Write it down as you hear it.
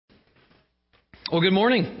Well, good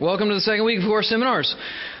morning. Welcome to the second week of our seminars.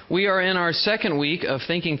 We are in our second week of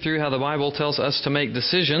thinking through how the Bible tells us to make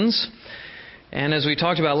decisions. And as we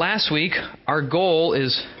talked about last week, our goal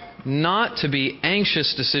is not to be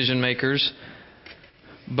anxious decision makers,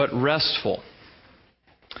 but restful.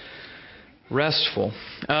 Restful.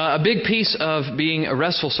 A big piece of being a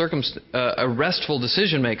restful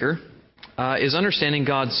decision maker is understanding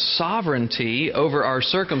God's sovereignty over our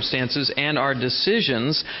circumstances and our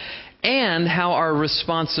decisions, and how our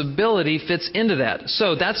responsibility fits into that.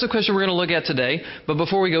 So that's the question we're going to look at today. But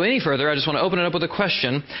before we go any further, I just want to open it up with a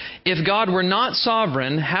question. If God were not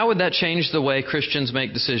sovereign, how would that change the way Christians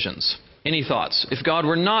make decisions? Any thoughts? If God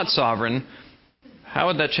were not sovereign, how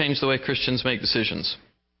would that change the way Christians make decisions?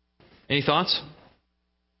 Any thoughts?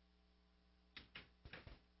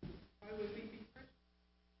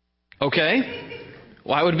 Okay.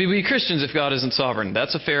 Why would we be Christians if God isn't sovereign?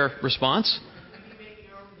 That's a fair response.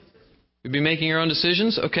 We'd be making our own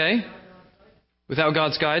decisions? Okay. Without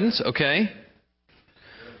God's guidance? Okay.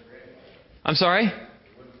 I'm sorry?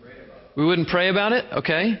 We wouldn't pray about it?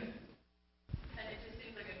 Okay. And it just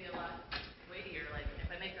seems like it'd be a lot weightier. Like,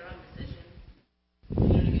 if I make our own decisions, you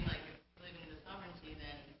know what I mean? Like, if believing in the sovereignty,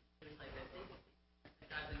 then there's like a safety.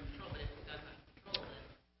 God's in control, but if God's not in control, then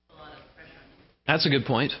it's a lot of pressure on you. That's a good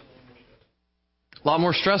point. A lot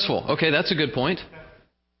more stressful. Okay, that's a good point.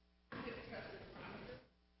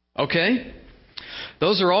 Okay.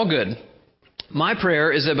 Those are all good. My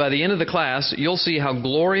prayer is that by the end of the class, you'll see how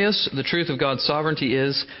glorious the truth of God's sovereignty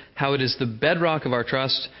is, how it is the bedrock of our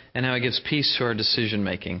trust, and how it gives peace to our decision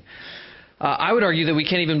making. I would argue that we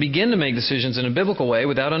can't even begin to make decisions in a biblical way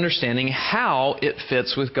without understanding how it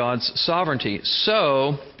fits with God's sovereignty.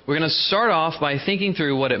 So, we're going to start off by thinking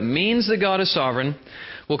through what it means that God is sovereign.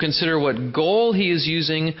 We'll consider what goal He is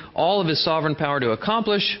using all of His sovereign power to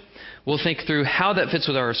accomplish. We'll think through how that fits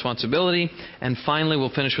with our responsibility. And finally, we'll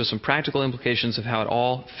finish with some practical implications of how it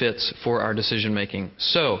all fits for our decision making.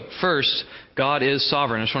 So, first, God is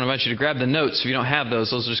sovereign. I just want to invite you to grab the notes. If you don't have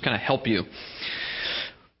those will just kind of help you.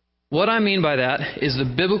 What I mean by that is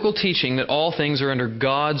the biblical teaching that all things are under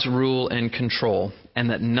God's rule and control, and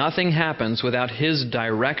that nothing happens without His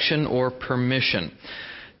direction or permission.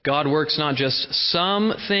 God works not just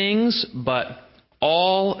some things, but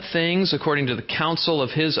all things according to the counsel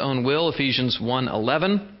of His own will, Ephesians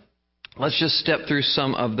 1:11. Let's just step through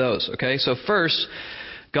some of those, okay? So first,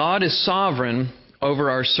 God is sovereign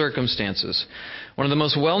over our circumstances. One of the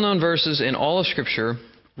most well-known verses in all of Scripture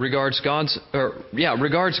regards God's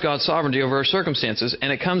sovereignty over our circumstances,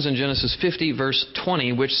 and it comes in Genesis 50, verse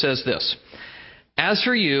 20, which says this: "As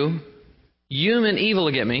for you, you meant evil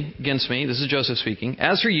against me." This is Joseph speaking.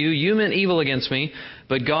 "As for you, you meant evil against me,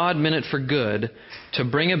 but God meant it for good, to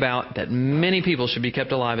bring about that many people should be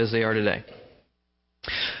kept alive as they are today."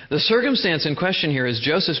 The circumstance in question here is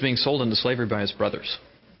Joseph's being sold into slavery by his brothers.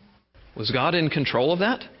 Was God in control of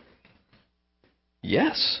that?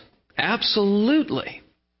 Yes, absolutely.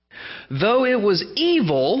 Though it was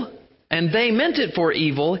evil, and they meant it for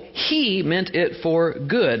evil, He meant it for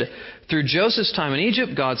good. Through Joseph's time in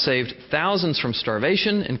Egypt, God saved thousands from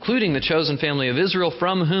starvation, including the chosen family of Israel,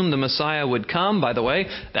 from whom the Messiah would come. By the way,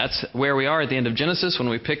 that's where we are at the end of Genesis when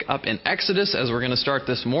we pick up in Exodus, as we're going to start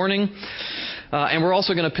this morning. And we're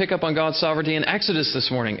also going to pick up on God's sovereignty in Exodus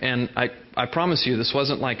this morning. And I promise you, this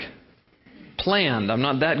wasn't like planned. I'm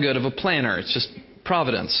not that good of a planner. It's just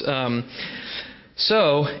providence.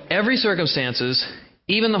 So, every circumstances,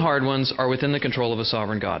 even the hard ones, are within the control of a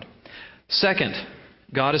sovereign God. Second,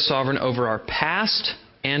 God is sovereign over our past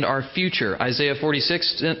and our future. Isaiah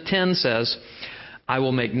 46:10 says, "I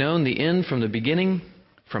will make known the end from the beginning,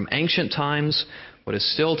 from ancient times, what is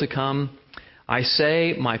still to come. I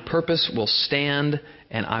say, my purpose will stand,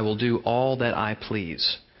 and I will do all that I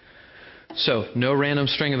please." So, no random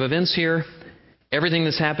string of events here. Everything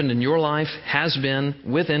that's happened in your life has been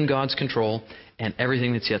within God's control, and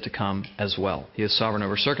everything that's yet to come as well. He is sovereign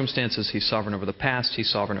over circumstances. He's sovereign over the past. He's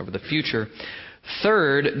sovereign over the future.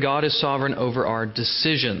 Third, God is sovereign over our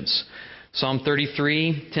decisions. Psalm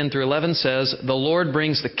 33:10-11 says, "The Lord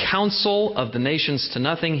brings the counsel of the nations to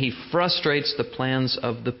nothing. He frustrates the plans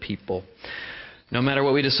of the people." No matter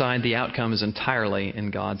what we decide, the outcome is entirely in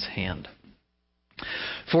God's hand.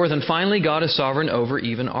 Fourth and finally, God is sovereign over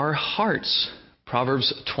even our hearts.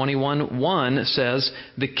 Proverbs 21:1 says,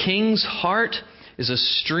 "The king's heart is a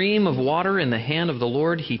stream of water in the hand of the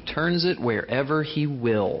Lord. He turns it wherever He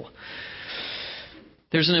will."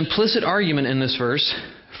 There's an implicit argument in this verse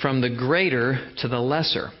from the greater to the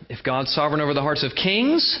lesser. If God's sovereign over the hearts of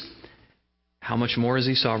kings, how much more is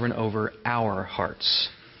He sovereign over our hearts?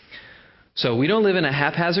 So we don't live in a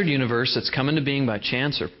haphazard universe that's come into being by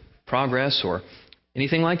chance or progress or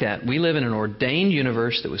anything like that. We live in an ordained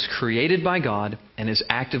universe that was created by God and is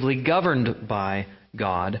actively governed by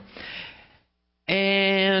God.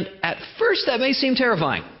 And at first that may seem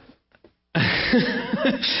terrifying.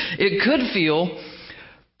 It could feel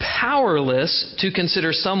powerless to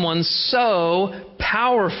consider someone so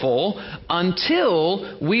powerful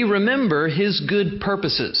until we remember His good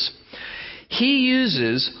purposes. He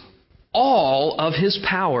uses all of His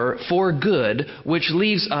power for good, which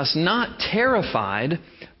leaves us not terrified,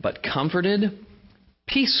 but comforted,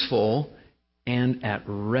 peaceful, and at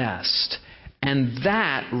rest. And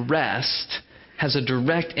that rest has a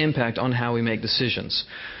direct impact on how we make decisions.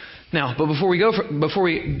 Now, but before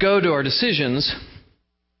we go to our decisions,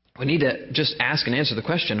 we need to just ask and answer the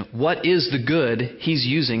question, what is the good He's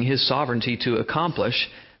using His sovereignty to accomplish?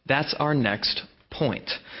 That's our next point.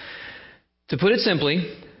 To put it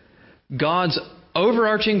simply, God's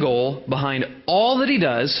overarching goal behind all that He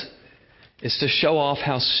does is to show off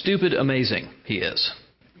how stupid amazing He is.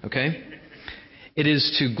 Okay? It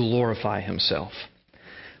is to glorify Himself.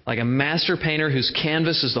 Like a master painter whose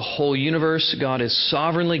canvas is the whole universe, God is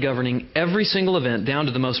sovereignly governing every single event down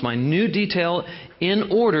to the most minute detail in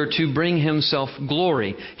order to bring Himself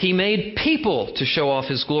glory. He made people to show off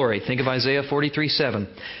His glory. Think of Isaiah 43:7.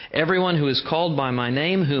 Everyone who is called by my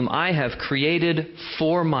name, whom I have created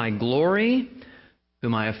for my glory,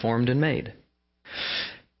 whom I have formed and made.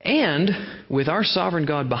 And with our sovereign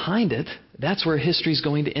God behind it, that's where history is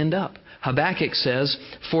going to end up. Habakkuk says,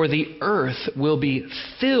 for the earth will be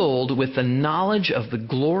filled with the knowledge of the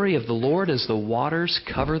glory of the Lord as the waters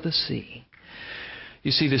cover the sea.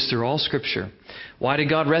 You see this through all Scripture. Why did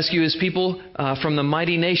God rescue His people from the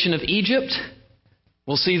mighty nation of Egypt?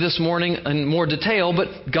 We'll see this morning in more detail,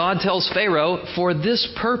 but God tells Pharaoh, for this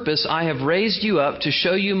purpose I have raised you up to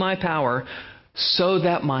show you my power, so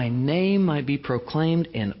that my name might be proclaimed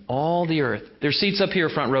in all the earth. There's seats up here,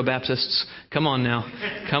 front row Baptists. Come on now.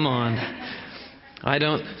 Come on. I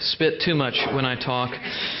don't spit too much when I talk.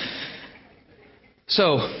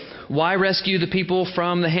 So, why rescue the people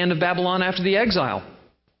from the hand of Babylon after the exile?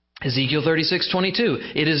 Ezekiel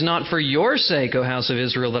 36:22. It is not for your sake, O house of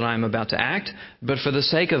Israel, that I am about to act, but for the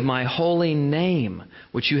sake of my holy name,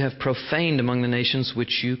 which you have profaned among the nations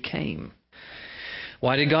which you came.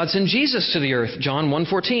 Why did God send Jesus to the earth? John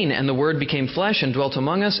 1:14, and the Word became flesh and dwelt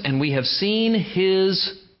among us, and we have seen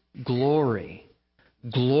His glory.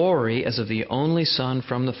 Glory as of the only Son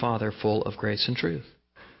from the Father, full of grace and truth.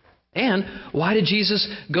 And why did Jesus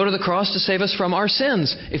go to the cross to save us from our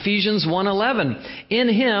sins? Ephesians 1:11. In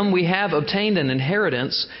Him we have obtained an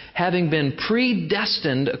inheritance, having been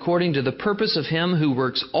predestined according to the purpose of Him who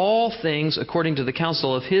works all things according to the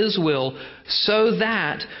counsel of His will, so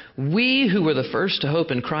that we who were the first to hope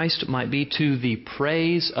in Christ might be to the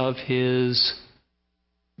praise of His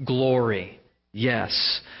glory.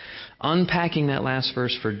 Yes. Unpacking that last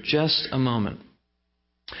verse for just a moment.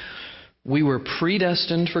 We were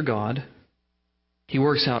predestined for God. He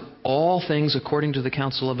works out all things according to the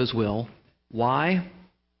counsel of His will. Why?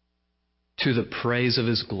 To the praise of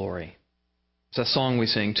His glory. It's that song we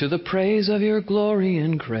sing, to the praise of your glory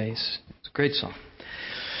and grace. It's a great song.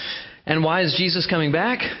 And why is Jesus coming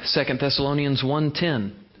back? 2 Thessalonians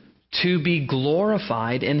 1:10. To be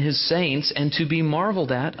glorified in His saints and to be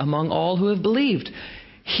marveled at among all who have believed.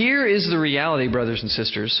 Here is the reality, brothers and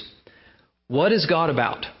sisters. What is God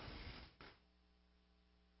about?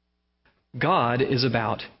 God is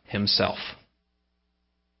about Himself.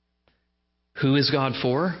 Who is God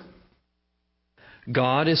for?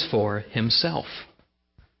 God is for Himself.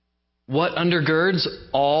 What undergirds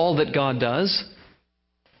all that God does?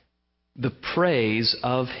 The praise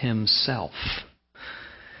of Himself.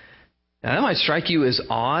 Now, that might strike you as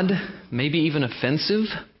odd, maybe even offensive.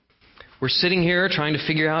 We're sitting here trying to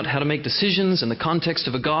figure out how to make decisions in the context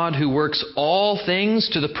of a God who works all things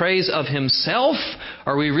to the praise of Himself.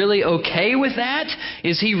 Are we really okay with that?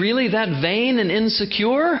 Is He really that vain and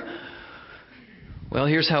insecure? Well,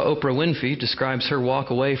 here's how Oprah Winfrey describes her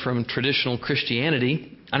walk away from traditional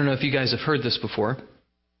Christianity. I don't know if you guys have heard this before.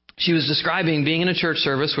 She was describing being in a church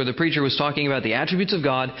service where the preacher was talking about the attributes of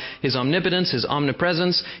God, His omnipotence, His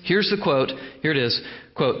omnipresence. Here's the quote. Here it is.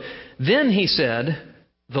 Quote, then He said,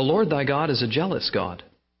 the Lord thy God is a jealous God.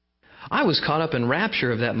 I was caught up in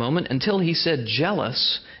rapture of that moment until He said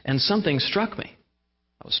jealous, and something struck me.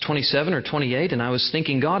 I was 27 or 28, and I was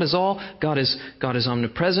thinking God is all. God is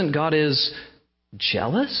omnipresent. God is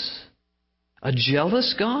jealous? A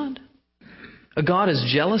jealous God? A God is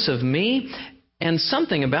jealous of me? And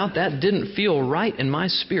something about that didn't feel right in my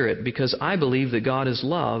spirit because I believe that God is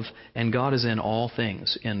love and God is in all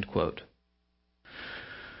things. End quote.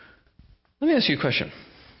 Let me ask you a question.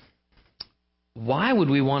 why would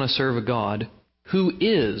we want to serve a God who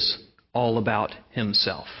is all about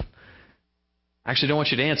himself? I actually don't want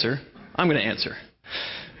you to answer. I'm going to answer.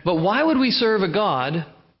 But why would we serve a God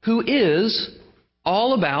who is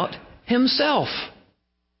all about himself?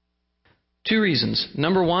 2 reasons.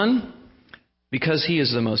 Number 1, because he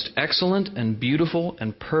is the most excellent and beautiful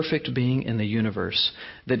and perfect being in the universe.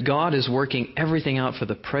 That God is working everything out for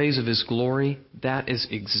the praise of his glory. That is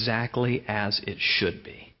exactly as it should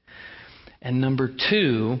be. And number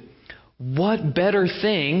 2, what better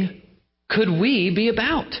thing could we be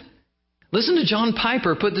about? Listen to John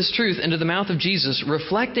Piper put this truth into the mouth of Jesus,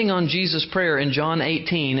 reflecting on Jesus' prayer in John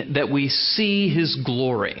 18, that we see his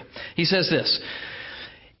glory. He says this,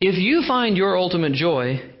 "If you find your ultimate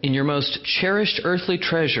joy in your most cherished earthly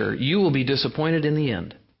treasure, you will be disappointed in the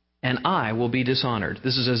end, and I will be dishonored."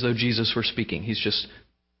 This is as though Jesus were speaking. He's just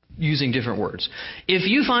using different words. "If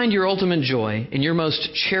you find your ultimate joy in your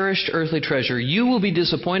most cherished earthly treasure, you will be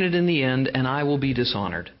disappointed in the end, and I will be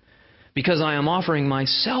dishonored. Because I am offering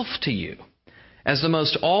myself to you as the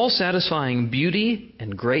most all-satisfying beauty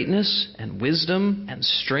and greatness and wisdom and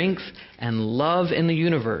strength and love in the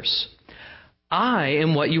universe. I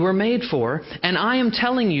am what you were made for, and I am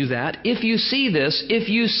telling you that if you see this, if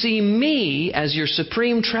you see me as your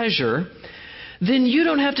supreme treasure, then you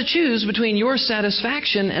don't have to choose between your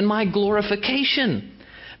satisfaction and my glorification.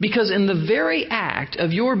 Because in the very act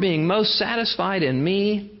of your being most satisfied in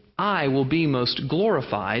me, I will be most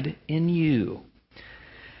glorified in you."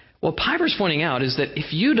 What Piper's pointing out is that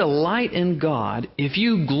if you delight in God, if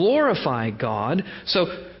you glorify God,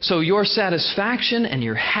 so your satisfaction and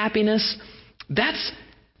your happiness, that's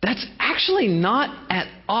actually not at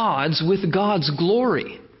odds with God's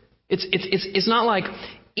glory. It's not like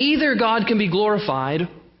either God can be glorified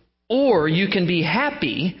or you can be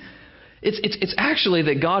happy. It's actually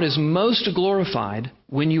that God is most glorified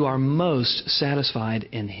when you are most satisfied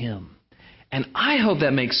in him. And I hope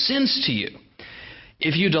that makes sense to you.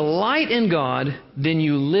 If you delight in God, then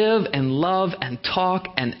you live and love and talk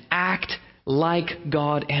and act like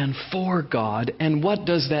God and for God. And what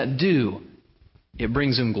does that do? It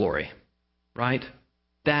brings him glory, right?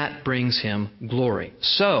 That brings him glory.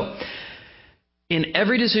 So, in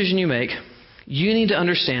every decision you make, you need to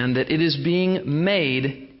understand that it is being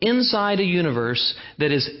made inside a universe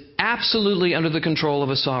that is absolutely under the control of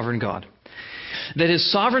a sovereign God. That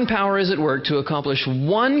his sovereign power is at work to accomplish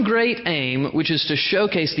one great aim, which is to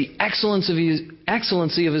showcase the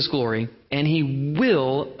excellency of his glory, and he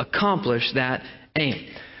will accomplish that aim.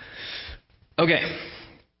 Okay,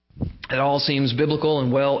 it all seems biblical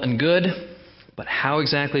and well and good, but how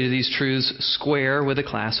exactly do these truths square with a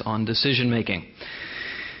class on decision making?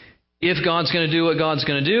 If God's going to do what God's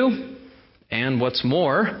going to do, and what's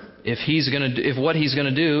more, if what he's going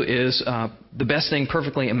to do is the best thing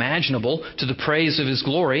perfectly imaginable to the praise of his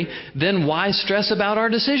glory, then why stress about our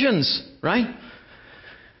decisions, right?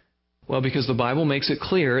 Well, because the Bible makes it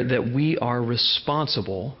clear that we are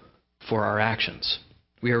responsible for our actions.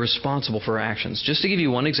 We are responsible for our actions. Just to give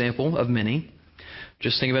you one example of many,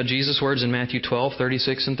 just think about Jesus' words in Matthew 12,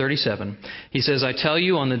 36 and 37. He says, "I tell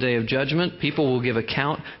you, on the day of judgment, people will give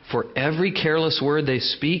account for every careless word they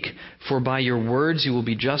speak, for by your words you will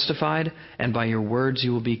be justified, and by your words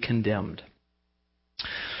you will be condemned."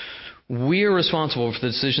 We are responsible for the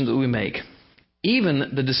decisions that we make. Even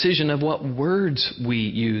the decision of what words we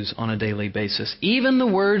use on a daily basis. Even the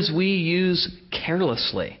words we use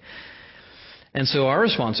carelessly. And so our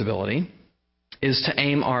responsibility is to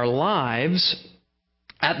aim our lives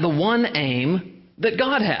at the one aim that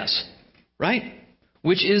God has, right?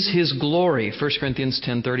 Which is his glory. 1 Corinthians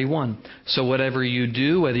 10:31. "So whatever you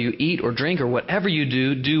do, whether you eat or drink or whatever you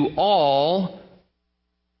do, do all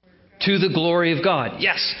to the glory of God."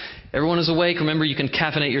 Yes, everyone is awake. Remember, you can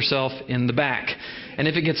caffeinate yourself in the back. And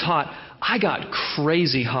if it gets hot, I got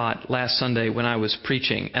crazy hot last Sunday when I was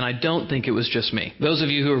preaching, and I don't think it was just me. Those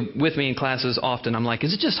of you who are with me in classes often, I'm like,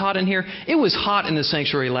 is it just hot in here? It was hot in the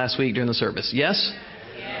sanctuary last week during the service. Yes?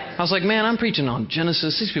 I was like, man, I'm preaching on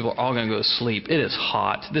Genesis. These people are all going to go to sleep. It is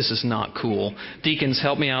hot. This is not cool. Deacons,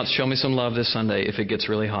 help me out. Show me some love this Sunday if it gets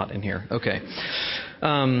really hot in here. Okay.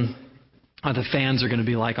 The fans are going to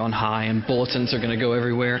be like on high and bulletins are going to go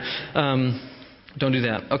everywhere. Don't do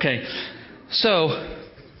that. Okay. So,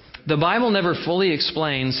 the Bible never fully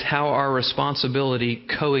explains how our responsibility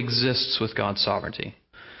coexists with God's sovereignty.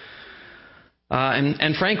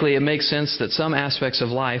 And frankly, it makes sense that some aspects of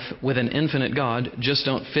life with an infinite God just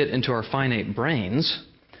don't fit into our finite brains.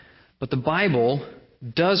 But the Bible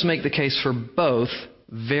does make the case for both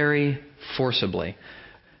very forcibly.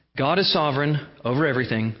 God is sovereign over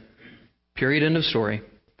everything. Period. End of story.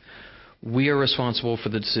 We are responsible for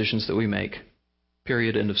the decisions that we make.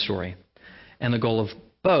 Period. End of story. And the goal of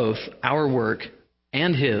both our work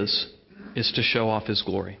and His is to show off His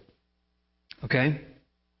glory. Okay?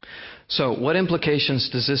 So, what implications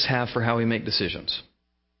does this have for how we make decisions?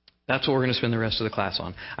 That's what we're going to spend the rest of the class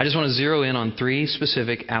on. I just want to zero in on 3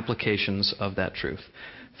 specific applications of that truth.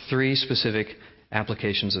 3 specific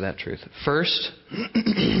applications of that truth. First,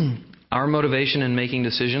 our motivation in making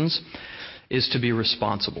decisions is to be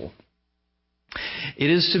responsible. It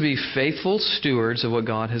is to be faithful stewards of what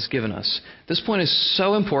God has given us. This point is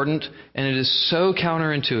so important, and it is so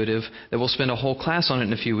counterintuitive that we'll spend a whole class on it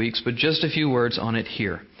in a few weeks, but just a few words on it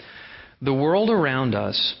here. The world around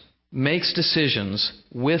us makes decisions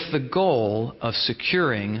with the goal of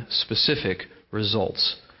securing specific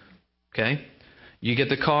results. Okay? You get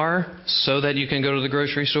the car so that you can go to the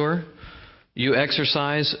grocery store. You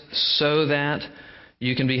exercise so that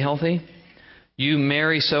you can be healthy. You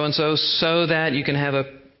marry so-and-so so that you can have a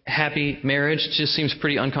happy marriage. It just seems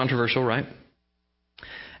pretty uncontroversial, right?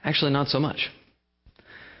 Actually, not so much.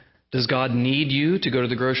 Does God need you to go to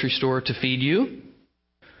the grocery store to feed you?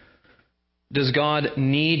 Does God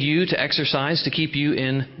need you to exercise to keep you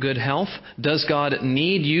in good health? Does God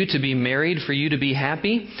need you to be married for you to be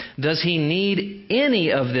happy? Does He need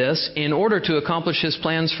any of this in order to accomplish His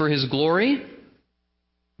plans for His glory?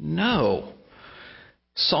 No.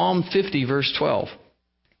 Psalm 50, verse 12.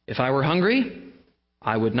 If I were hungry,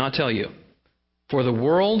 I would not tell you, for the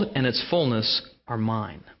world and its fullness are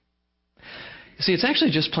mine. You see, it's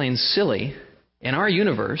actually just plain silly in our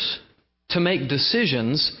universe to make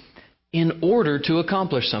decisions in order to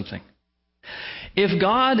accomplish something. If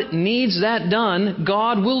God needs that done,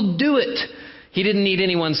 God will do it. He didn't need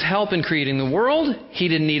anyone's help in creating the world. He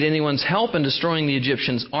didn't need anyone's help in destroying the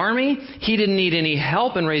Egyptians' army. He didn't need any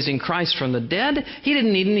help in raising Christ from the dead. He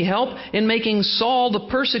didn't need any help in making Saul the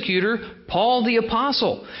persecutor, Paul the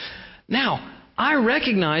apostle. Now, I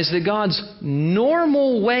recognize that God's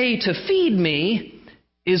normal way to feed me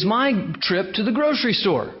is my trip to the grocery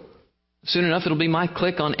store. Soon enough, it'll be my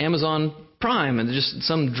click on Amazon Prime, and just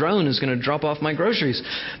some drone is going to drop off my groceries.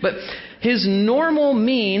 But His normal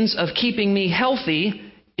means of keeping me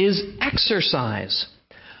healthy is exercise.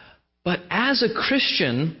 But as a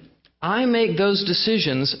Christian, I make those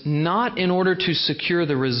decisions not in order to secure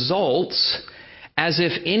the results, as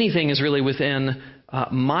if anything is really within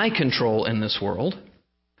my control in this world,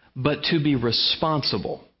 but to be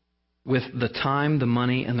responsible with the time, the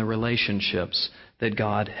money, and the relationships that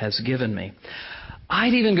God has given me.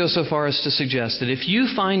 I'd even go so far as to suggest that if you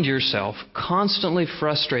find yourself constantly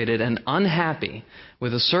frustrated and unhappy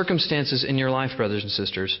with the circumstances in your life, brothers and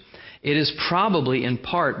sisters, it is probably in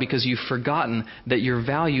part because you've forgotten that your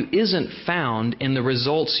value isn't found in the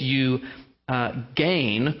results you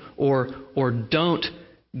gain or don't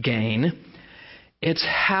gain. It's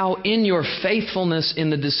how in your faithfulness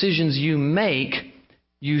in the decisions you make,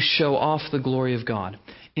 you show off the glory of God.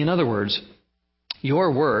 In other words,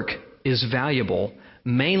 your work is valuable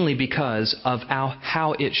mainly because of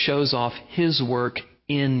how it shows off His work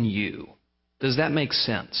in you. Does that make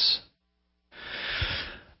sense?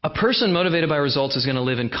 A person motivated by results is going to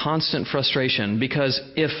live in constant frustration because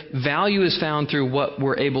if value is found through what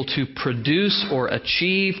we're able to produce or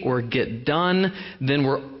achieve or get done, then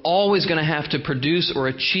we're always going to have to produce or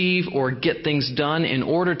achieve or get things done in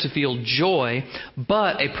order to feel joy.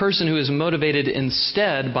 But a person who is motivated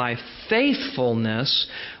instead by faithfulness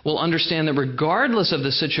will understand that regardless of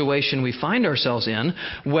the situation we find ourselves in,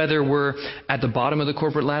 whether we're at the bottom of the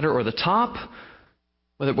corporate ladder or the top,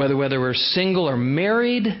 whether we're single or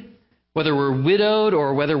married, whether we're widowed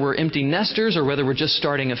or whether we're empty nesters or whether we're just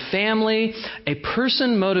starting a family, a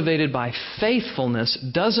person motivated by faithfulness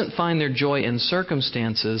doesn't find their joy in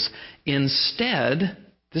circumstances. Instead,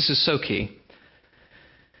 this is so key,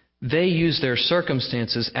 they use their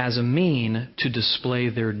circumstances as a mean to display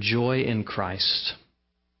their joy in Christ,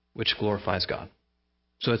 which glorifies God.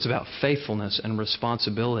 So it's about faithfulness and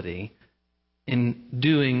responsibility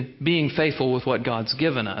in being faithful with what God's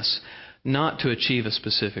given us, not to achieve a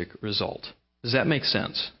specific result. Does that make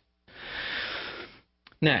sense?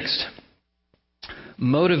 Next,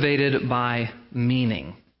 motivated by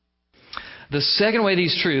meaning. The second way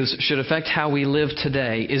these truths should affect how we live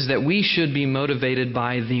today is that we should be motivated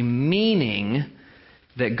by the meaning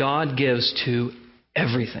that God gives to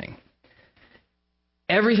everything.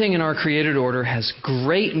 Everything in our created order has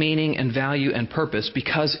great meaning and value and purpose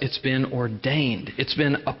because it's been ordained. It's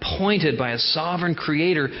been appointed by a sovereign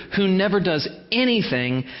creator who never does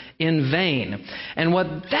anything in vain. And what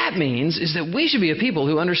that means is that we should be a people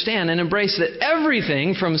who understand and embrace that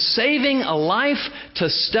everything from saving a life to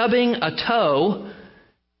stubbing a toe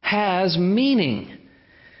has meaning.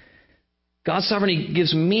 God's sovereignty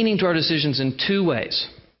gives meaning to our decisions in two ways.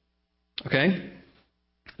 Okay?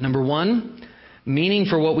 Number one, meaning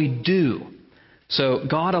for what we do. So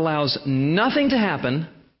God allows nothing to happen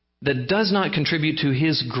that does not contribute to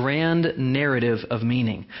His grand narrative of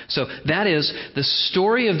meaning. So that is, the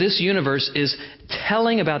story of this universe is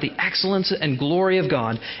telling about the excellence and glory of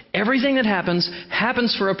God. Everything that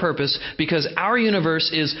happens for a purpose because our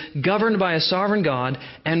universe is governed by a sovereign God,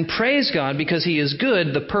 and praise God because He is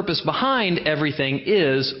good. The purpose behind everything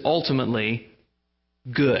is ultimately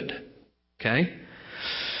good. Okay?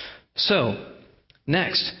 So,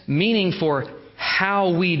 next, meaning for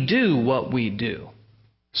how we do what we do.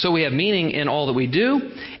 So we have meaning in all that we do,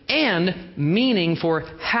 and meaning for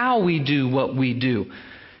how we do what we do.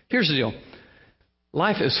 Here's the deal.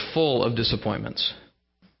 Life is full of disappointments.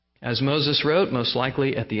 As Moses wrote, most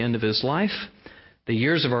likely at the end of his life, the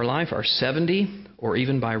years of our life are 70, or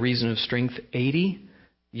even by reason of strength 80,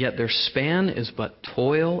 yet their span is but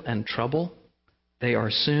toil and trouble. They are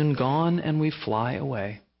soon gone, and we fly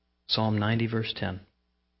away. Psalm 90, verse 10.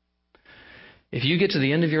 If you get to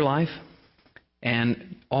the end of your life,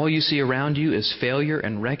 and all you see around you is failure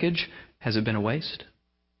and wreckage, has it been a waste?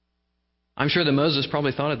 I'm sure that Moses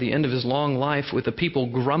probably thought at the end of his long life, with the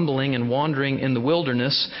people grumbling and wandering in the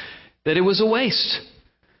wilderness, that it was a waste.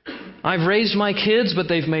 I've raised my kids, but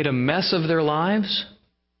they've made a mess of their lives.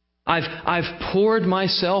 I've poured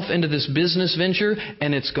myself into this business venture,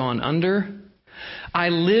 and it's gone under. I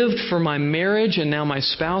lived for my marriage, and now my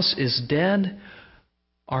spouse is dead.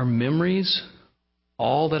 Are memories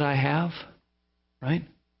all that I have? Right?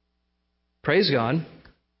 Praise God.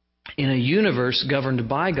 In a universe governed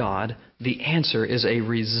by God, the answer is a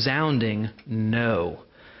resounding no.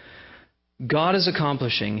 God is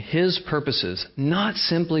accomplishing His purposes not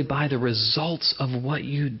simply by the results of what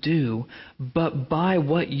you do, but by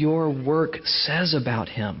what your work says about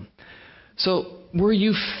Him. So, were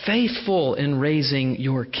you faithful in raising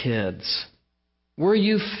your kids? Were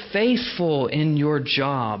you faithful in your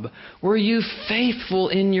job? Were you faithful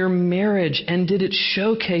in your marriage? And did it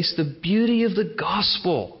showcase the beauty of the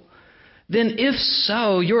gospel? Then if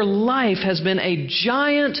so, your life has been a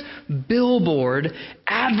giant billboard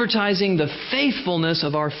advertising the faithfulness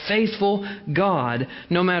of our faithful God.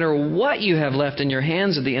 No matter what you have left in your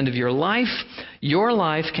hands at the end of your life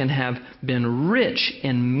can have been rich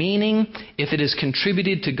in meaning if it has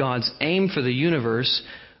contributed to God's aim for the universe,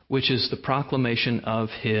 which is the proclamation of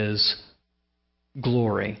His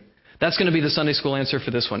glory. That's going to be the Sunday school answer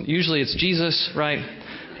for this one. Usually it's Jesus, right?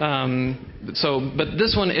 But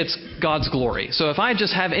this one, it's God's glory. So if I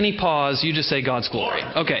just have any pause, you just say God's glory.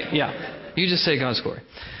 Okay, yeah. You just say God's glory.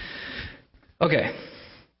 Okay.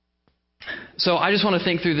 So I just want to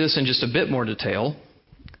think through this in just a bit more detail.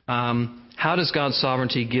 How does God's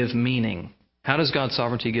sovereignty give meaning? How does God's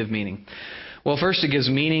sovereignty give meaning? Well, first, it gives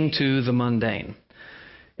meaning to the mundane.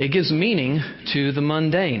 It gives meaning to the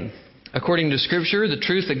mundane. According to Scripture, the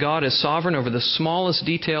truth that God is sovereign over the smallest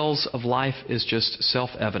details of life is just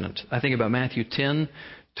self-evident. I think about Matthew 10,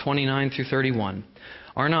 29 through 31.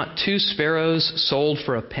 Are not 2 sparrows sold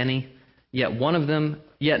for a penny? Yet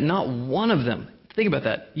not one of them, think about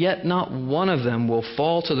that, yet not one of them will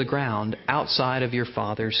fall to the ground outside of your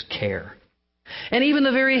Father's care. And even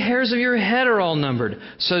the very hairs of your head are all numbered.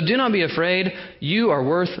 So do not be afraid. You are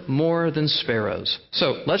worth more than sparrows.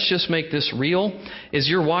 So let's just make this real. Is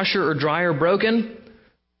your washer or dryer broken?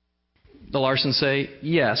 The Larsons say,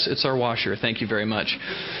 yes, it's our washer. Thank you very much.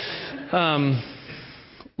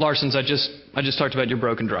 Larsons, I just talked about your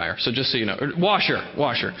broken dryer. So just so you know.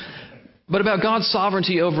 Washer. But about God's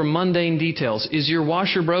sovereignty over mundane details. Is your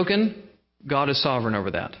washer broken? God is sovereign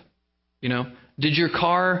over that. You know? Did your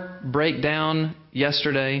car break down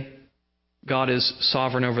yesterday? God is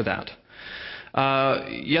sovereign over that.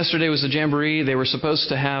 Yesterday was the jamboree. They were supposed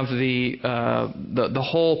to have the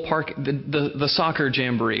whole park, the soccer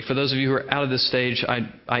jamboree. For those of you who are out of this stage,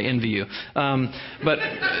 I envy you. But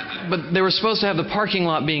they were supposed to have the parking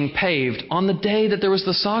lot being paved on the day that there was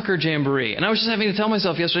the soccer jamboree. And I was just having to tell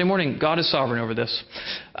myself yesterday morning, God is sovereign over this.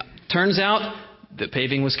 Turns out the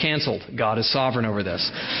paving was canceled. God is sovereign over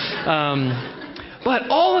this.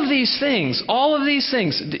 But all of these things,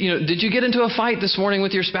 you know, did you get into a fight this morning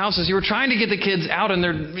with your spouses? You were trying to get the kids out and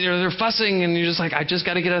they're fussing and you're just like, I just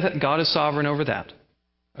got to get out of that. God is sovereign over that.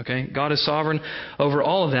 Okay? God is sovereign over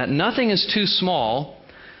all of that. Nothing is too small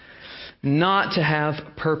not to have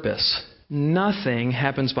purpose. Nothing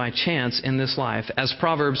happens by chance in this life. As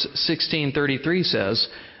Proverbs 16:33 says,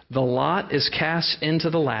 the lot is cast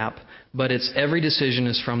into the lap, but its every decision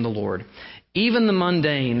is from the Lord. Even the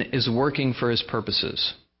mundane is working for His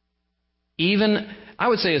purposes. I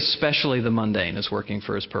would say especially the mundane is working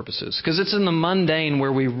for His purposes. Because it's in the mundane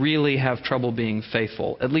where we really have trouble being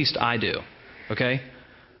faithful. At least I do. Okay?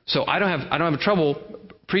 So I don't have trouble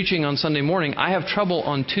preaching on Sunday morning. I have trouble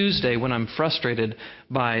on Tuesday when I'm frustrated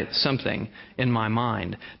by something in my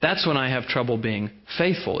mind. That's when I have trouble being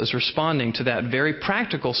faithful, is responding to that very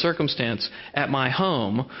practical circumstance at my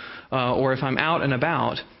home, or if I'm out and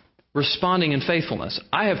about, responding in faithfulness.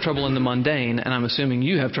 I have trouble in the mundane, and I'm assuming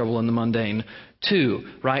you have trouble in the mundane too,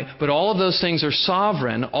 right? But all of those things are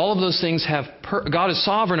sovereign. All of those things have God is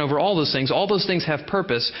sovereign over all those things. All those things have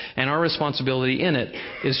purpose, and our responsibility in it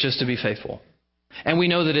is just to be faithful. And we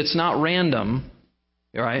know that it's not random,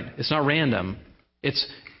 right? It's not random. It's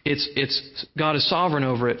God is sovereign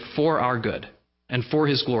over it for our good and for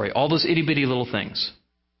His glory. All those itty bitty little things,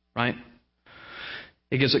 right?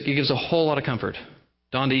 It gives a whole lot of comfort.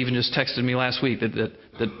 Donda even just texted me last week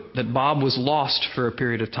that Bob was lost for a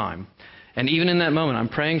period of time. And even in that moment, I'm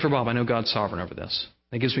praying for Bob. I know God's sovereign over this.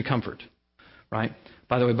 That gives me comfort, right?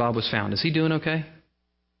 By the way, Bob was found. Is he doing okay?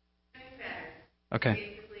 Okay.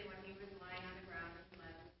 Basically, when he was lying on the ground with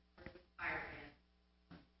mud, with fire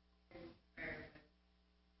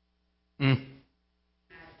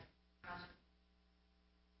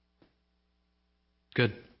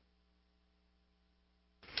Good.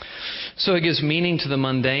 So it gives meaning to the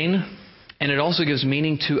mundane, and it also gives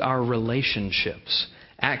meaning to our relationships.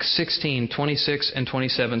 Acts 16:26 and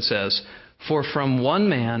 27 says, "For from one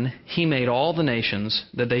man He made all the nations,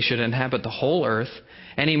 that they should inhabit the whole earth,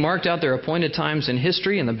 and He marked out their appointed times in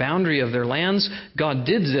history and the boundary of their lands. God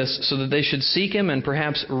did this so that they should seek Him and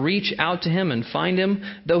perhaps reach out to Him and find Him,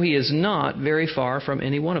 though He is not very far from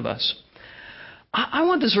any one of us." I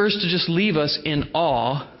want this verse to just leave us in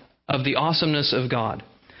awe of the awesomeness of God.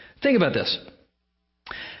 Think about this.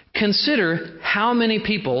 Consider how many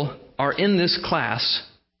people are in this class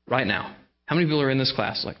right now. How many people are in this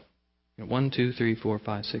class? Like 1, 2, 3, 4,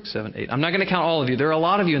 5, 6, 7, 8. I'm not going to count all of you. There are a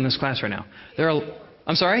lot of you in this class right now.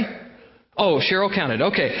 I'm sorry? Oh, Cheryl counted.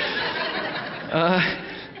 Okay.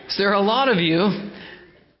 So there are a lot of you.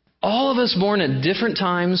 All of us born at different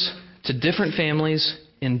times, to different families,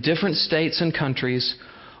 in different states and countries,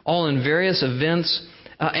 all in various events.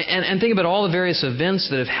 And think about all the various events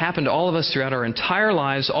that have happened to all of us throughout our entire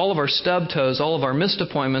lives, all of our stub toes, all of our missed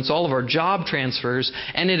appointments, all of our job transfers,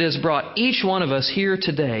 and it has brought each one of us here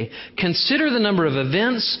today. Consider the number of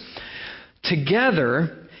events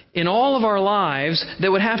together in all of our lives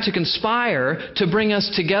that would have to conspire to bring us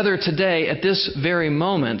together today at this very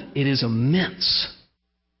moment. It is immense.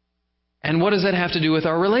 And what does that have to do with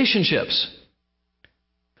our relationships?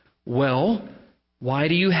 Well, why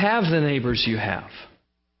do you have the neighbors you have?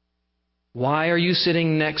 Why are you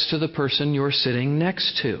sitting next to the person you're sitting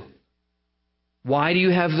next to? Why do you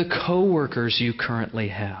have the coworkers you currently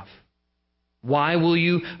have? Why will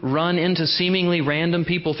you run into seemingly random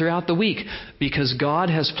people throughout the week? Because God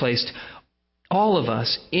has placed all of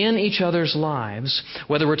us in each other's lives,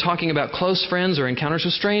 whether we're talking about close friends or encounters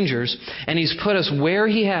with strangers, and He's put us where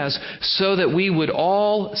He has so that we would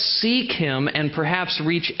all seek Him and perhaps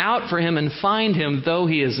reach out for Him and find Him, though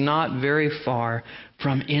He is not very far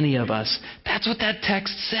from any of us. That's what that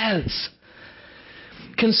text says.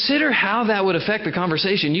 Consider how that would affect the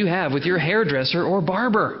conversation you have with your hairdresser or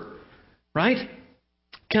barber, right?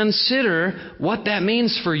 Consider what that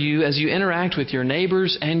means for you as you interact with your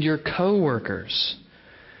neighbors and your coworkers.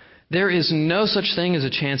 There is no such thing as a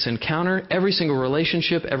chance encounter. Every single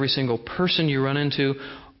relationship, every single person you run into,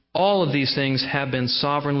 all of these things have been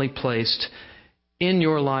sovereignly placed in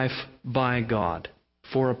your life by God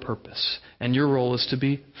for a purpose. And your role is to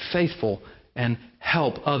be faithful and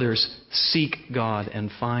help others seek God and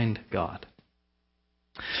find God.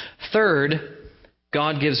 Third,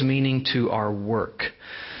 God gives meaning to our work.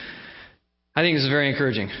 I think this is very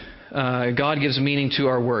encouraging. God gives meaning to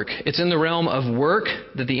our work. It's in the realm of work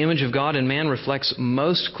that the image of God in man reflects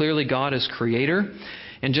most clearly God as creator.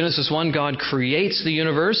 In Genesis 1, God creates the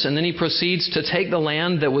universe, and then He proceeds to take the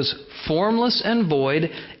land that was formless and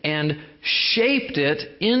void and shaped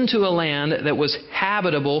it into a land that was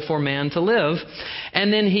habitable for man to live.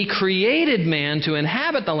 And then He created man to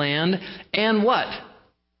inhabit the land and what?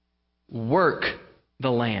 Work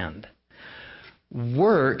the land.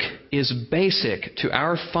 Work is basic to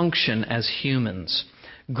our function as humans.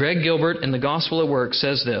 Greg Gilbert in The Gospel at Work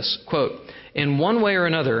says this, quote, "In one way or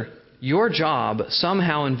another, your job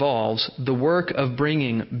somehow involves the work of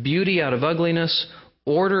bringing beauty out of ugliness,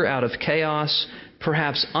 order out of chaos,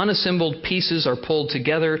 Perhaps unassembled pieces are pulled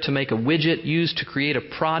together to make a widget used to create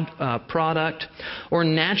a product, or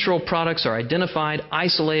natural products are identified,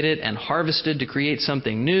 isolated, and harvested to create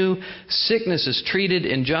something new. Sickness is treated,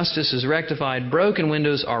 injustice is rectified, broken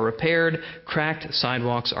windows are repaired, cracked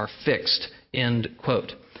sidewalks are fixed. End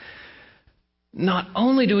quote. Not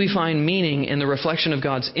only do we find meaning in the reflection of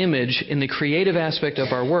God's image in the creative aspect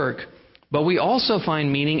of our work, but we also find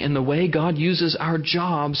meaning in the way God uses our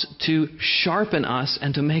jobs to sharpen us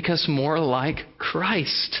and to make us more like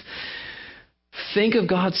Christ. Think of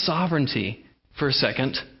God's sovereignty for a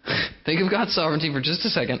second. Think of God's sovereignty for just a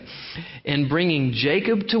second in bringing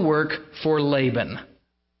Jacob to work for Laban.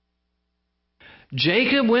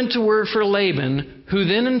 Jacob went to work for Laban, who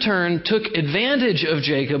then in turn took advantage of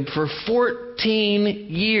Jacob for 14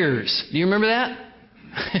 years. Do you remember that?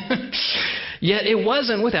 Yet it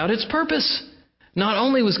wasn't without its purpose. Not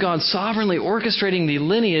only was God sovereignly orchestrating the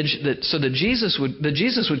lineage that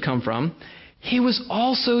Jesus would come from, He was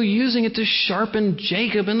also using it to sharpen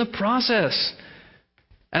Jacob in the process.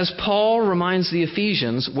 As Paul reminds the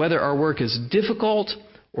Ephesians, whether our work is difficult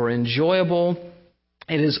or enjoyable,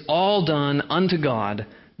 it is all done unto God.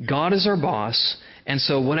 God is our boss. And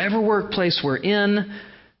so whatever workplace we're in,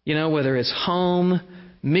 whether it's home,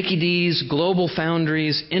 Mickey D's, Global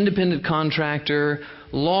Foundries, independent contractor,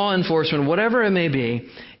 law enforcement, whatever it may be,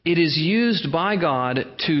 it is used by God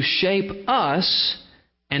to shape us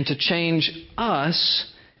and to change us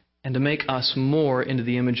and to make us more into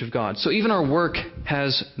the image of God. So even our work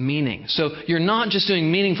has meaning. So you're not just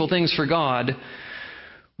doing meaningful things for God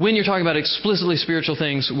when you're talking about explicitly spiritual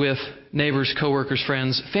things with neighbors, coworkers,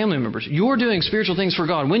 friends, family members. You're doing spiritual things for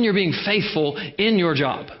God when you're being faithful in your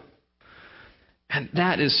job. And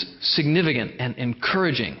that is significant and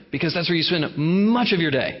encouraging because that's where you spend much of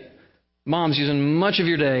your day. Moms, you spend much of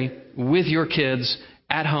your day with your kids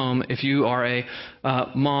at home if you are a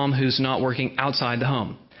mom who's not working outside the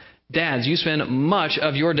home. Dads, you spend much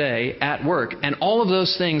of your day at work. And all of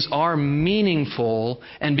those things are meaningful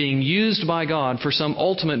and being used by God for some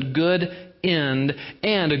ultimate good end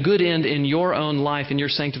and a good end in your own life, in your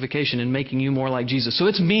sanctification, and making you more like Jesus. So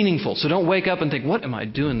it's meaningful. So don't wake up and think, what am I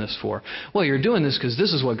doing this for? Well, you're doing this because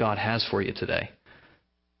this is what God has for you today.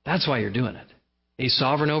 That's why you're doing it. He's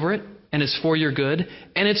sovereign over it, and it's for your good,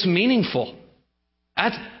 and it's meaningful.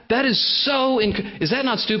 That is so... Is that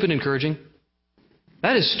not stupid encouraging?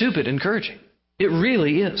 That is stupid encouraging. It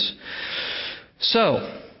really is.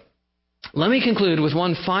 So, let me conclude with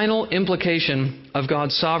one final implication of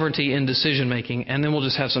God's sovereignty in decision-making, and then we'll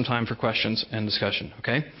just have some time for questions and discussion,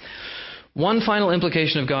 okay? One final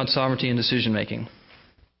implication of God's sovereignty in decision-making.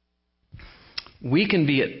 We can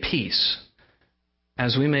be at peace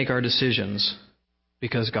as we make our decisions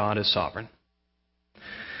because God is sovereign.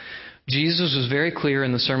 Jesus was very clear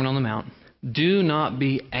in the Sermon on the Mount. Do not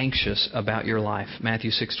be anxious about your life, Matthew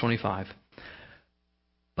 6:25.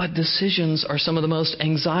 But decisions are some of the most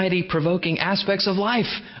anxiety-provoking aspects of life,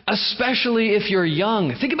 especially if you're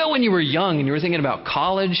young. Think about when you were young and you were thinking about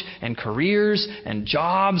college and careers and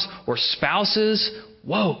jobs or spouses.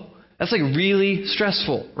 Whoa, that's like really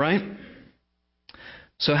stressful, right?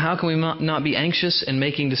 So how can we not be anxious in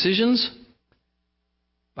making decisions?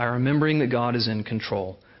 By remembering that God is in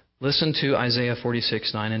control. Listen to Isaiah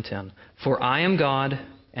 46:9 and 10. For I am God,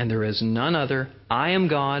 and there is none other. I am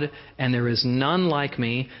God, and there is none like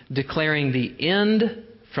me, declaring the end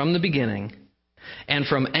from the beginning, and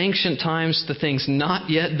from ancient times the things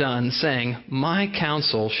not yet done, saying, my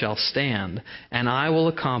counsel shall stand, and I will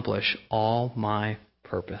accomplish all my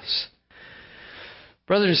purpose.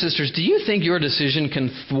 Brothers and sisters, do you think your decision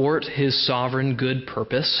can thwart His sovereign good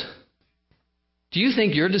purpose? Do you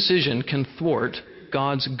think your decision can thwart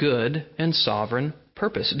God's good and sovereign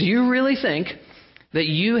purpose? Do you really think that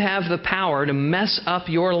you have the power to mess up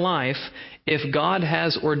your life if God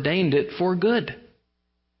has ordained it for good?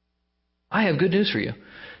 I have good news for you.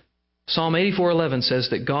 Psalm 84:11 says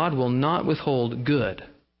that God will not withhold good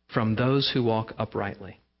from those who walk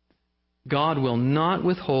uprightly. God will not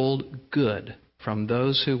withhold good from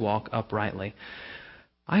those who walk uprightly.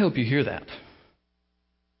 I hope you hear that.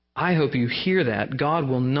 I hope you hear that. God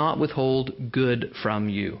will not withhold good from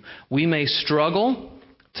you. We may struggle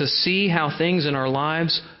to see how things in our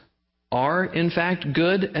lives are, in fact,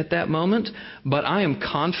 good at that moment, but I am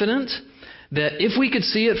confident that if we could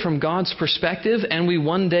see it from God's perspective, and we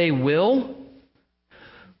one day will,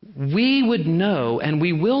 we would know, and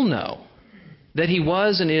we will know, that He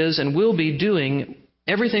was and is and will be doing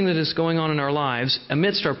everything that is going on in our lives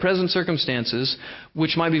amidst our present circumstances,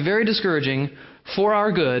 which might be very discouraging, for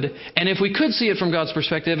our good. And if we could see it from God's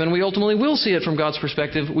perspective, and we ultimately will see it from God's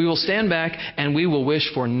perspective, we will stand back and we will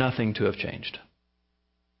wish for nothing to have changed.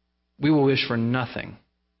 We will wish for nothing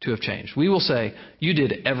to have changed. We will say, you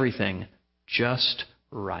did everything just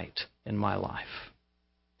right in my life.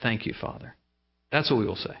 Thank you, Father. That's what we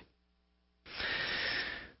will say.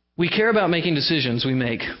 We care about making decisions we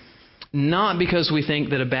make not because we think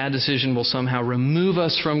that a bad decision will somehow remove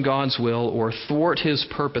us from God's will or thwart His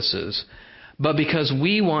purposes, but because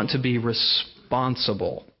we want to be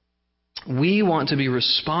responsible. We want to be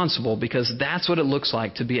responsible because that's what it looks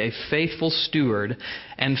like to be a faithful steward,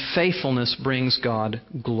 and faithfulness brings God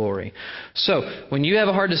glory. So, when you have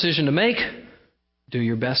a hard decision to make, do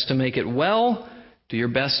your best to make it well, do your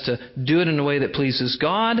best to do it in a way that pleases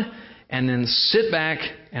God, and then sit back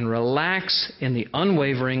and relax in the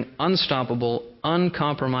unwavering, unstoppable,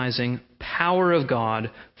 uncompromising power of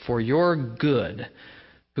God for your good,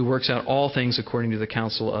 who works out all things according to the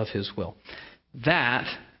counsel of His will. That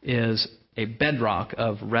is a bedrock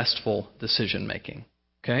of restful decision making.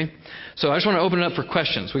 Okay? So I just want to open it up for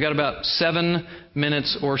questions. We got about 7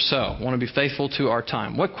 minutes or so. I want to be faithful to our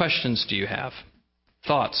time. What questions do you have?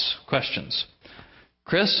 Thoughts? Questions?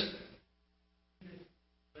 Chris?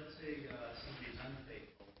 Let's say somebody's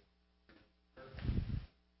unfaithful.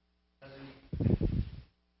 Doesn't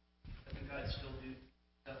God still do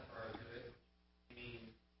stuff for our good? I mean,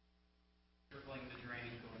 tripling the drain,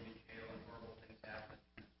 going to jail, and horrible things happen.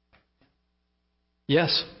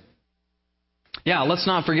 Yes. Yeah, let's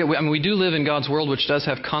not forget, we do live in God's world, which does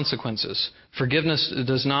have consequences. Forgiveness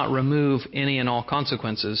does not remove any and all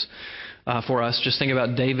consequences for us. Just think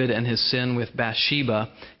about David and his sin with Bathsheba.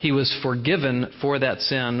 He was forgiven for that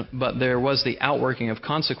sin, but there was the outworking of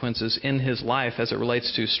consequences in his life as it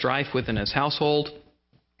relates to strife within his household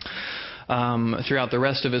throughout the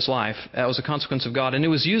rest of his life. That was a consequence of God, and it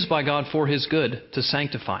was used by God for His good to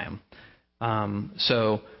sanctify him.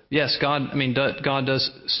 Yes, God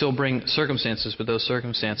does still bring circumstances, but those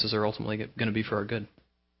circumstances are ultimately going to be for our good.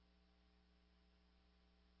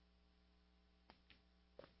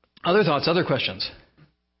 Other thoughts, other questions?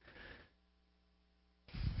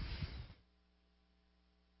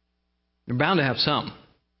 You're bound to have some.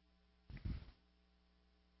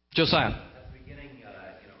 Josiah. At the beginning, it was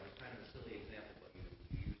kind of a silly example, but you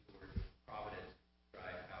used the word providence to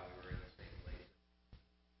describe how we were in the same place.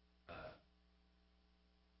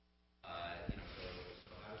 So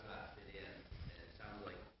how does that fit in? And it sounds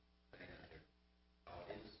like saying that God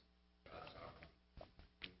is God's sovereignty.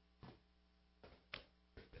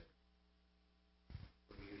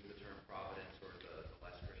 When we use the term providence or the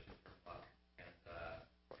less Christian term luck,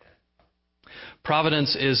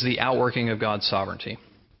 Providence is the outworking of God's sovereignty.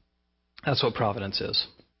 That's what providence is.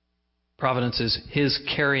 Providence is His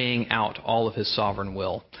carrying out all of His sovereign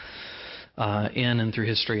will in and through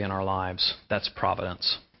history in our lives. That's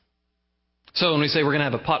providence. So when we say we're going to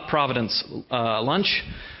have a pot providence lunch,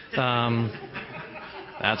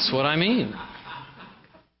 that's what I mean.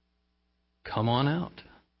 Come on out.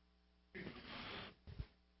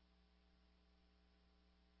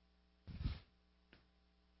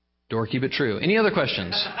 Door, keep it true. Any other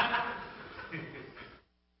questions?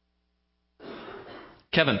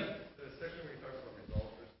 Kevin.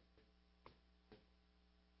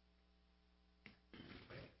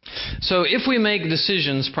 So if we make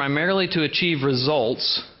decisions primarily to achieve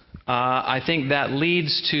results, I think that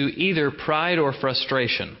leads to either pride or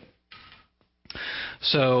frustration.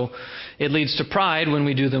 So it leads to pride when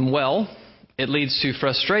we do them well. It leads to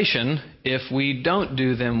frustration if we don't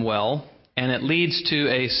do them well. And it leads to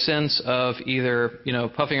a sense of either,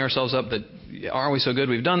 puffing ourselves up that, aren't we so good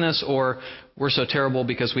we've done this, or we're so terrible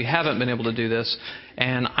because we haven't been able to do this.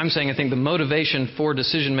 And I'm saying I think the motivation for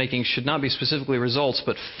decision making should not be specifically results,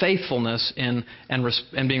 but faithfulness in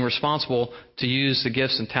and being responsible to use the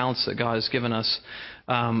gifts and talents that God has given us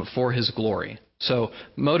for His glory. So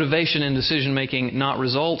motivation in decision making, not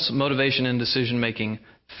results. Motivation in decision making,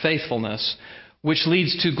 faithfulness, which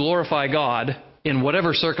leads to glorify God in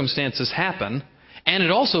whatever circumstances happen. And it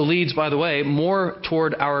also leads, by the way, more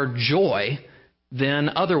toward our joy than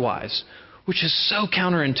otherwise, which is so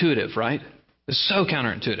counterintuitive, right? It's so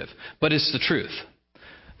counterintuitive. But it's the truth.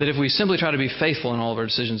 That if we simply try to be faithful in all of our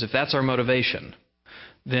decisions, if that's our motivation,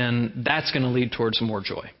 then that's going to lead towards more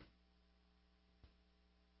joy.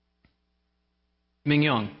 Ming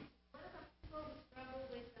Yong.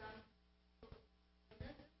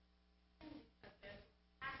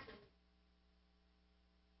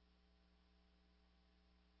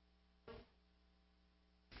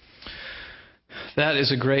 That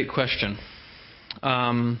is a great question.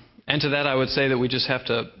 And to that I would say that we just have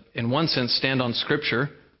to, in one sense, stand on Scripture,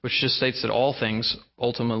 which just states that all things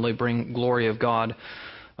ultimately bring glory of God,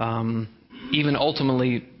 even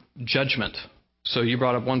ultimately judgment So you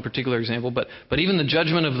brought up one particular example, but even the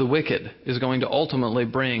judgment of the wicked is going to ultimately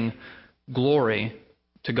bring glory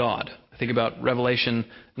to God. I think about Revelation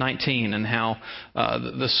 19 and how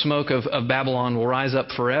the smoke of Babylon will rise up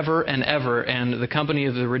forever and ever, and the company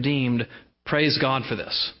of the redeemed praise God for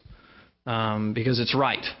this because it's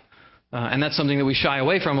right. And that's something that we shy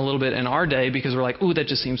away from a little bit in our day because we're like, ooh, that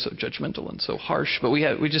just seems so judgmental and so harsh. But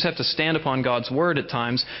we just have to stand upon God's word at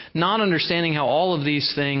times, not understanding how all of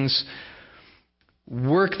these things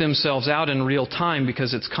work themselves out in real time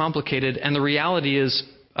because it's complicated. And the reality is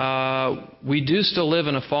we do still live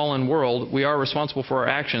in a fallen world. We are responsible for our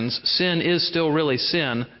actions. Sin is still really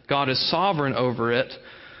sin. God is sovereign over it.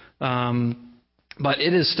 But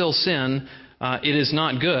it is still sin. It is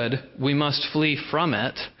not good. We must flee from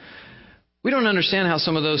it. We don't understand how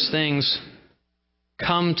some of those things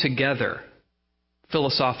come together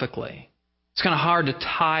philosophically. It's kind of hard to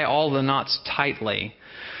tie all the knots tightly.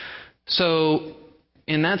 So,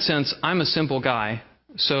 in that sense, I'm a simple guy.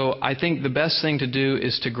 So I think the best thing to do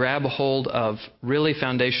is to grab a hold of really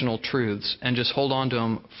foundational truths and just hold on to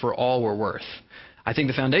them for all we're worth. I think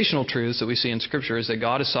the foundational truths that we see in Scripture is that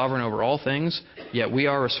God is sovereign over all things, yet we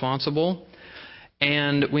are responsible.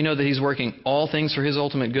 And we know that He's working all things for His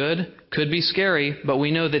ultimate good. Could be scary, but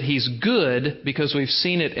we know that He's good because we've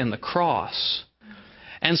seen it in the cross.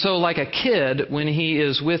 And so like a kid, when he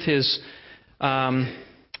is with his...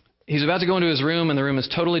 he's about to go into his room and the room is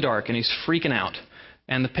totally dark and he's freaking out.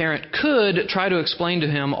 And the parent could try to explain to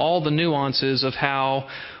him all the nuances of how,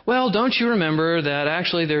 well, don't you remember that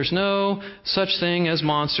actually there's no such thing as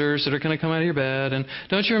monsters that are going to come out of your bed? And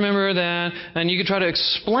don't you remember that? And you could try to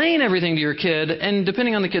explain everything to your kid. And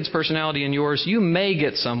depending on the kid's personality and yours, you may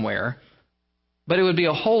get somewhere. But it would be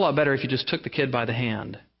a whole lot better if you just took the kid by the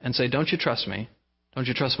hand and say, don't you trust me? Don't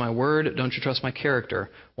you trust my word? Don't you trust my character?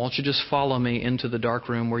 Won't you just follow me into the dark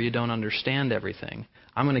room where you don't understand everything?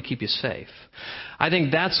 I'm going to keep you safe. I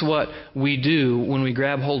think that's what we do when we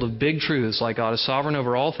grab hold of big truths like God is sovereign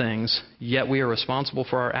over all things, yet we are responsible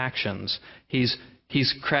for our actions. He's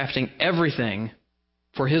crafting everything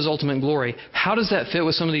for His ultimate glory. How does that fit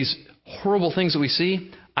with some of these horrible things that we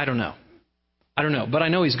see? I don't know. But I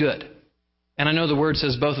know He's good. And I know the Word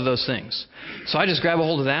says both of those things. So I just grab a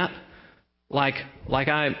hold of that like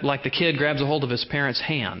the kid grabs a hold of his parent's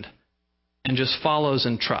hand and just follows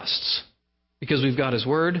and trusts. Because we've got His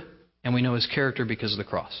Word, and we know His character because of the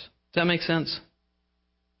cross. Does that make sense?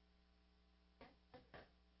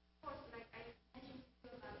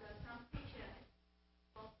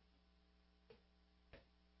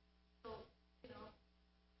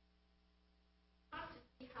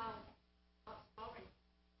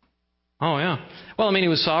 Oh, yeah. Well, I mean, He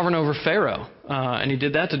was sovereign over Pharaoh, and He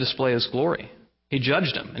did that to display His glory. He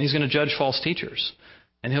judged him, and He's going to judge false teachers.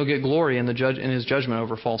 And He'll get glory in His judgment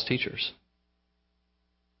over false teachers.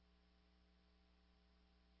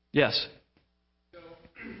 Yes? So,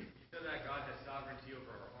 you said that God has sovereignty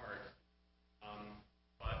over our hearts,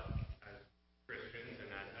 but as Christians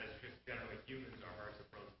and as just generally humans, our hearts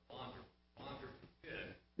are prone to wander to sin.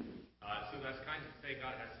 So that's kind of to say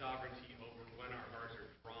God has sovereignty over when our hearts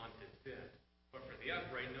are drawn to sin. But for the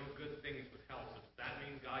upright, no good things would help. So does that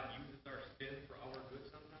mean God uses our sin for our good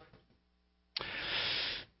sometimes?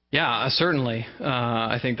 Yeah, certainly.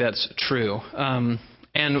 I think that's true.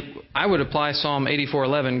 And I would apply Psalm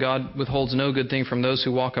 84:11, God withholds no good thing from those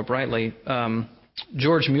who walk uprightly.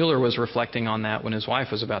 George Mueller was reflecting on that when his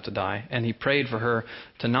wife was about to die, and he prayed for her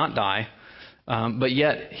to not die. But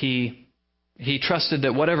yet he trusted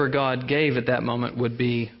that whatever God gave at that moment would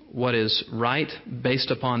be what is right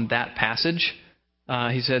based upon that passage.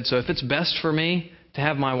 He said, so if it's best for me to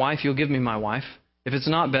have my wife, you'll give me my wife. If it's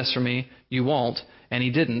not best for me, you won't. And he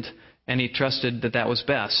didn't. And he trusted that that was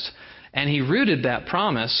best. And he rooted that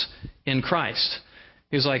promise in Christ.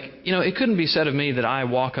 He was like, it couldn't be said of me that I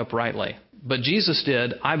walk uprightly. But Jesus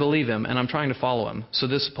did. I believe Him, and I'm trying to follow Him. So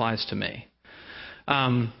this applies to me.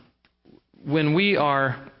 When we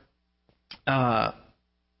are... I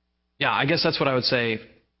guess that's what I would say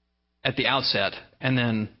at the outset. And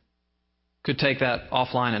then could take that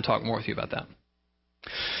offline and talk more with you about that.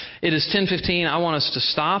 It is 10:15. I want us to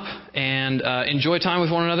stop and enjoy time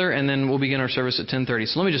with one another, and then we'll begin our service at 10:30.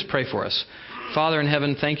 So let me just pray for us. Father in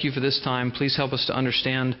heaven, thank You for this time. Please help us to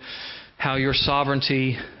understand how Your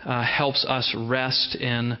sovereignty helps us rest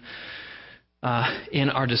in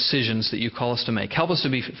our decisions that You call us to make. Help us to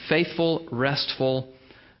be faithful, restful,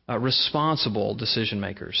 responsible decision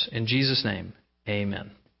makers. In Jesus' name,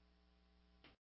 amen.